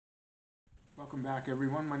Welcome back,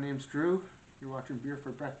 everyone. My name's Drew. You're watching Beer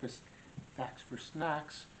for Breakfast, Facts for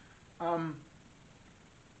Snacks.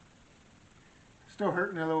 Still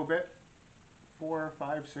hurting a little bit. 4,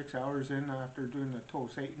 5, 6 hours in after doing the Toe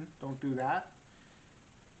Satan. Don't do that.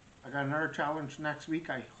 I got another challenge next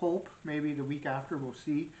week. I hope maybe the week after. We'll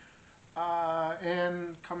see.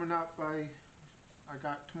 And coming up, I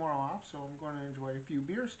got tomorrow off, so I'm going to enjoy a few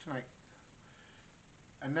beers tonight.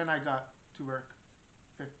 And then I got to work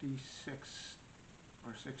 56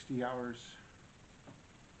 or 60 hours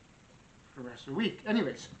for the rest of the week.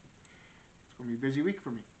 Anyways, it's going to be a busy week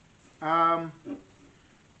for me.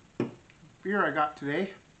 Beer I got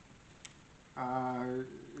today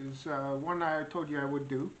is one I told you I would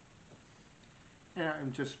do. And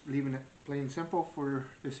I'm just leaving it plain simple for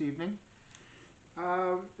this evening.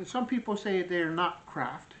 Some people say they're not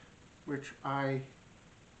craft, which I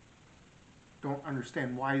don't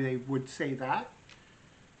understand why they would say that.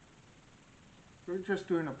 We're just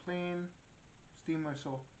doing a plain steam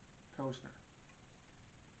whistle Pilsner.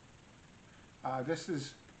 This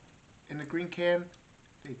is in the green can.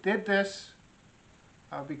 They did this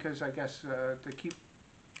because I guess to keep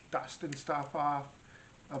dust and stuff off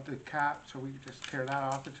of the cap, so we just tear that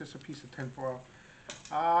off. It's just a piece of tinfoil.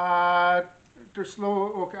 They're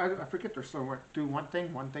slow. Okay, I forget they're slow. Do one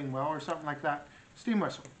thing well, or something like that. Steam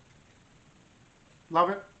whistle. Love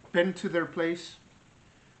it. Been to their place.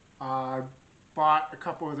 Bought a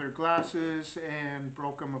couple of their glasses and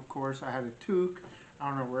broke them, of course. I had a toque. I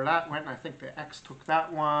don't know where that went. I think the ex took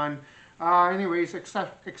that one. Anyways,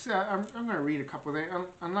 I'm going to read a couple of things.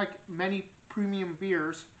 Unlike many premium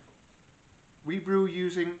beers, we brew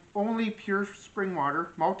using only pure spring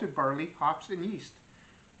water, malted barley, hops, and yeast.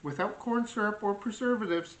 Without corn syrup or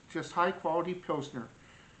preservatives, just high quality Pilsner.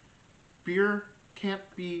 Beer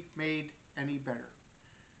can't be made any better.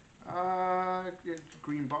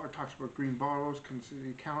 Green bottle talks about green bottles, consider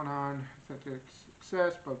you count on authentic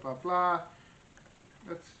success, blah blah blah.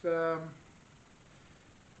 Let's I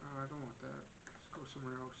don't want that. Let's go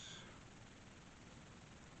somewhere else.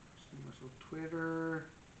 Steam whistle Twitter.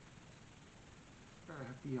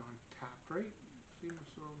 Gotta be on tap, right? Steam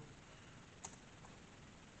whistle.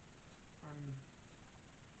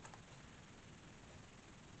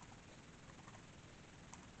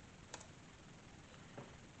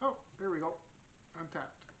 Oh, there we go.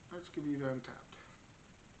 Untapped. Let's give you the untapped.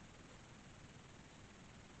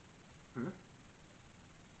 Huh?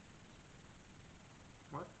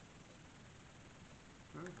 What?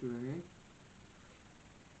 I don't do anything.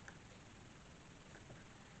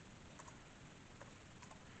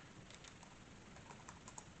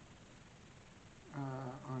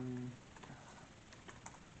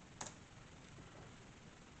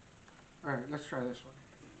 Alright, let's try this one.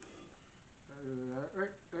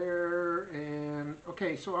 Right there, and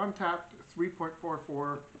okay, so untapped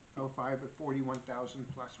 3.44 L5 at 41,000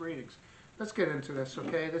 plus ratings. Let's get into this,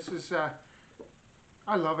 okay? This is, I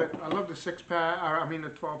love it. I love the 6-pack, I mean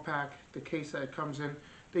the 12-pack, the case that it comes in.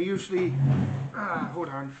 They usually, hold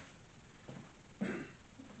on.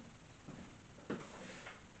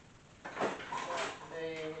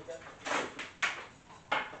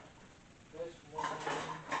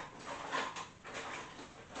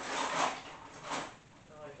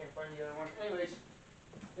 Anyways,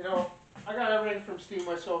 you know, I got everything from Steam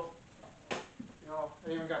Whistle. You know, I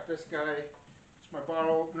even got this guy. It's my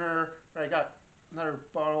bottle opener. I got another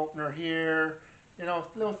bottle opener here. You know,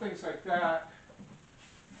 little things like that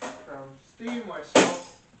from Steam Whistle,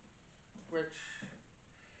 which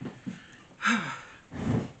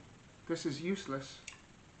this is useless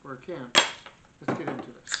for a can. Let's get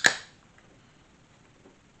into this.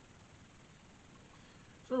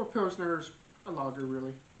 So Pilsner's a lager,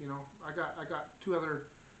 really. You know, I got two other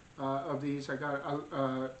of these. I got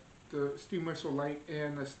the Steam Whistle Light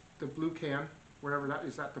and the blue can, wherever that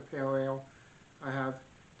is. That the pale ale I have.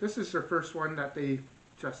 This is their first one that they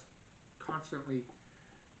just constantly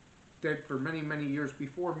did for many years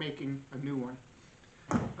before making a new one.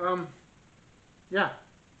 Yeah.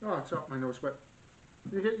 Oh, it's up my nose, but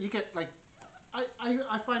you get like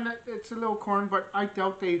I find that it's a little corn, but I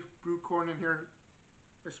doubt they brew corn in here.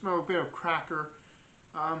 I smell a bit of cracker.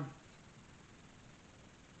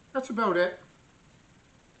 That's about it.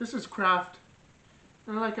 This is craft.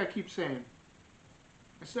 And like I keep saying,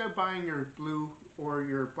 instead of buying your blue or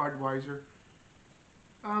your Budweiser,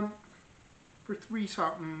 for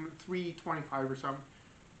 $3.25 or something,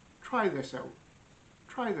 try this out.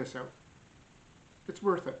 Try this out. It's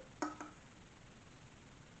worth it.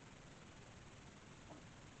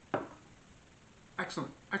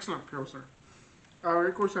 Excellent. Excellent Pilsner.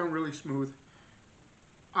 It goes down really smooth.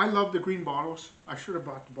 I love the green bottles. I should have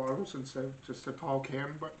bought the bottles instead of just a tall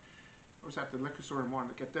can, but I was at the liquor store and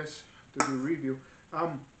wanted to get this to do a review.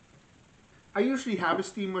 I usually have a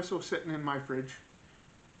steam whistle sitting in my fridge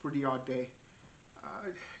for the odd day.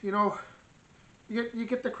 You know, you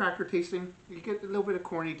get the cracker tasting, you get a little bit of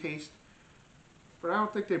corny taste, but I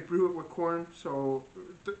don't think they brew it with corn, so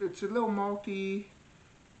it's a little malty,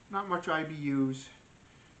 not much IBUs.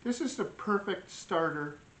 This is the perfect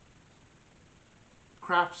starter,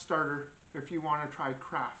 craft starter, if you want to try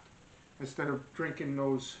craft instead of drinking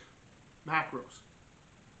those macros.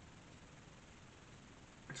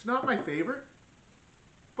 It's not my favorite,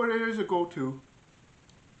 but it is a go-to.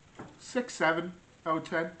 6, 7 out of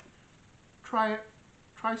 10. Try it.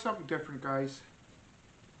 Try something different, guys.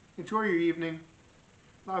 Enjoy your evening.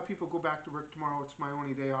 A lot of people go back to work tomorrow. It's my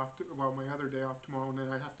only day off, well, my other day off tomorrow, and then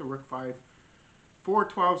I have to work 4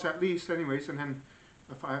 12s at least anyways, and then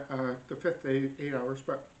the fifth day, 8 hours.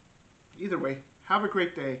 But either way, have a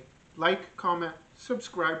great day. Like, comment,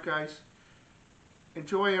 subscribe, guys.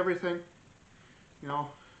 Enjoy everything. You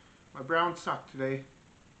know, my Browns suck today.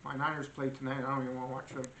 My Niners play tonight. I don't even want to watch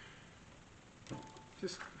them.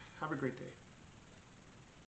 Just have a great day.